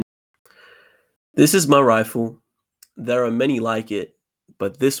This is my rifle. There are many like it,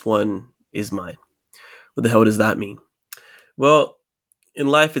 but this one is mine. What the hell does that mean? Well, in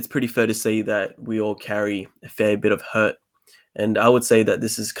life, it's pretty fair to say that we all carry a fair bit of hurt. And I would say that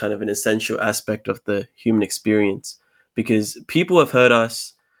this is kind of an essential aspect of the human experience because people have hurt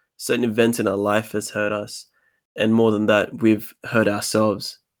us, certain events in our life has hurt us, and more than that, we've hurt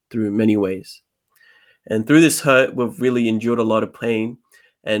ourselves through many ways. And through this hurt, we've really endured a lot of pain.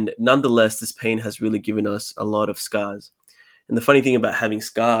 And nonetheless, this pain has really given us a lot of scars. And the funny thing about having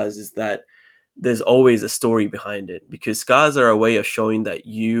scars is that there's always a story behind it because scars are a way of showing that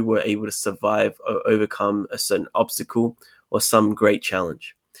you were able to survive or overcome a certain obstacle or some great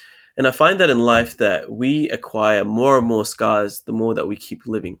challenge. And I find that in life that we acquire more and more scars the more that we keep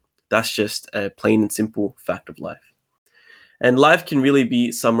living. That's just a plain and simple fact of life. And life can really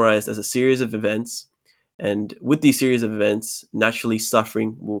be summarized as a series of events. And with these series of events, naturally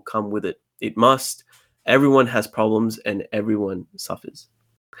suffering will come with it. It must. Everyone has problems and everyone suffers.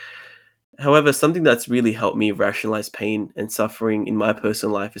 However, something that's really helped me rationalize pain and suffering in my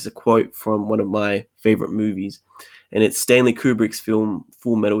personal life is a quote from one of my favorite movies. And it's Stanley Kubrick's film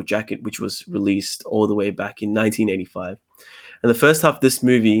Full Metal Jacket, which was released all the way back in 1985. And the first half of this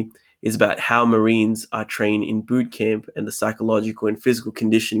movie is about how Marines are trained in boot camp and the psychological and physical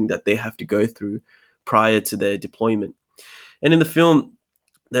conditioning that they have to go through prior to their deployment. And in the film,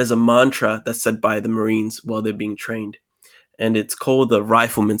 there's a mantra that's said by the Marines while they're being trained, and it's called the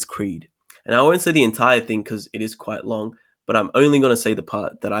Rifleman's Creed. And I won't say the entire thing because it is quite long, but I'm only going to say the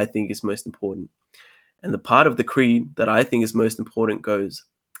part that I think is most important. And the part of the creed that I think is most important goes,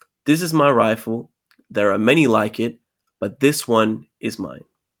 "This is my rifle. There are many like it, but this one is mine."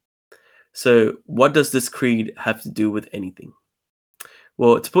 So, what does this creed have to do with anything?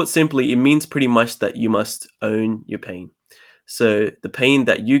 Well, to put simply, it means pretty much that you must own your pain. So, the pain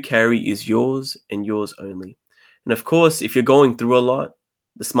that you carry is yours and yours only. And of course, if you're going through a lot,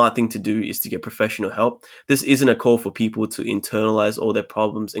 the smart thing to do is to get professional help. This isn't a call for people to internalize all their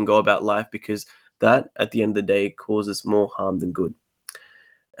problems and go about life because that, at the end of the day, causes more harm than good.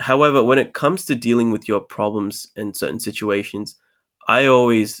 However, when it comes to dealing with your problems in certain situations, I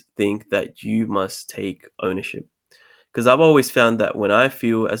always think that you must take ownership. Because I've always found that when I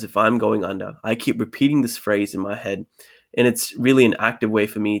feel as if I'm going under, I keep repeating this phrase in my head. And it's really an active way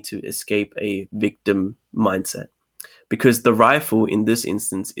for me to escape a victim mindset. Because the rifle in this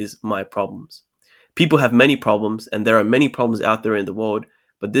instance is my problems. People have many problems, and there are many problems out there in the world,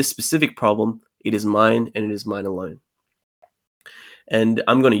 but this specific problem, it is mine and it is mine alone. And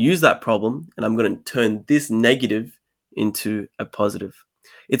I'm going to use that problem and I'm going to turn this negative into a positive.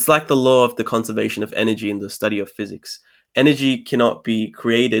 It's like the law of the conservation of energy in the study of physics. Energy cannot be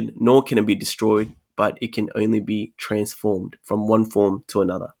created, nor can it be destroyed, but it can only be transformed from one form to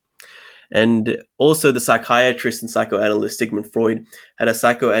another. And also, the psychiatrist and psychoanalyst Sigmund Freud had a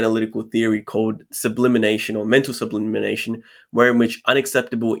psychoanalytical theory called sublimination or mental sublimination, where in which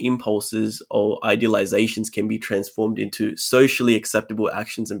unacceptable impulses or idealizations can be transformed into socially acceptable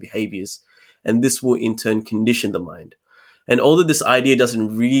actions and behaviors. And this will in turn condition the mind. And although this idea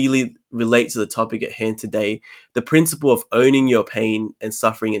doesn't really relate to the topic at hand today, the principle of owning your pain and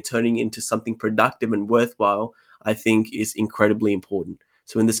suffering and turning it into something productive and worthwhile, I think, is incredibly important.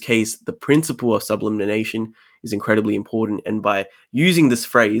 So in this case, the principle of sublimination is incredibly important. And by using this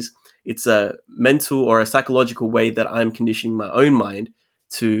phrase, it's a mental or a psychological way that I'm conditioning my own mind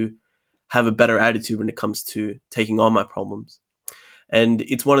to have a better attitude when it comes to taking on my problems. And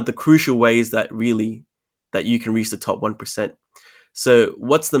it's one of the crucial ways that you can reach the top 1%. So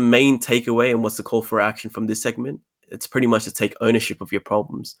what's the main takeaway and what's the call for action from this segment? It's pretty much to take ownership of your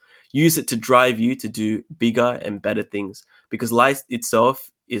problems. Use it to drive you to do bigger and better things because life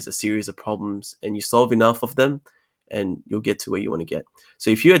itself is a series of problems and you solve enough of them and you'll get to where you want to get.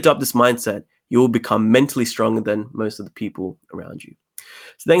 So if you adopt this mindset, you will become mentally stronger than most of the people around you.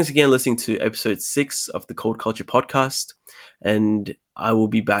 So thanks again for listening to episode 6 of the Coldculture podcast. And I will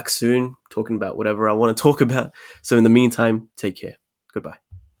be back soon talking about whatever I want to talk about. So in the meantime, take care. Goodbye.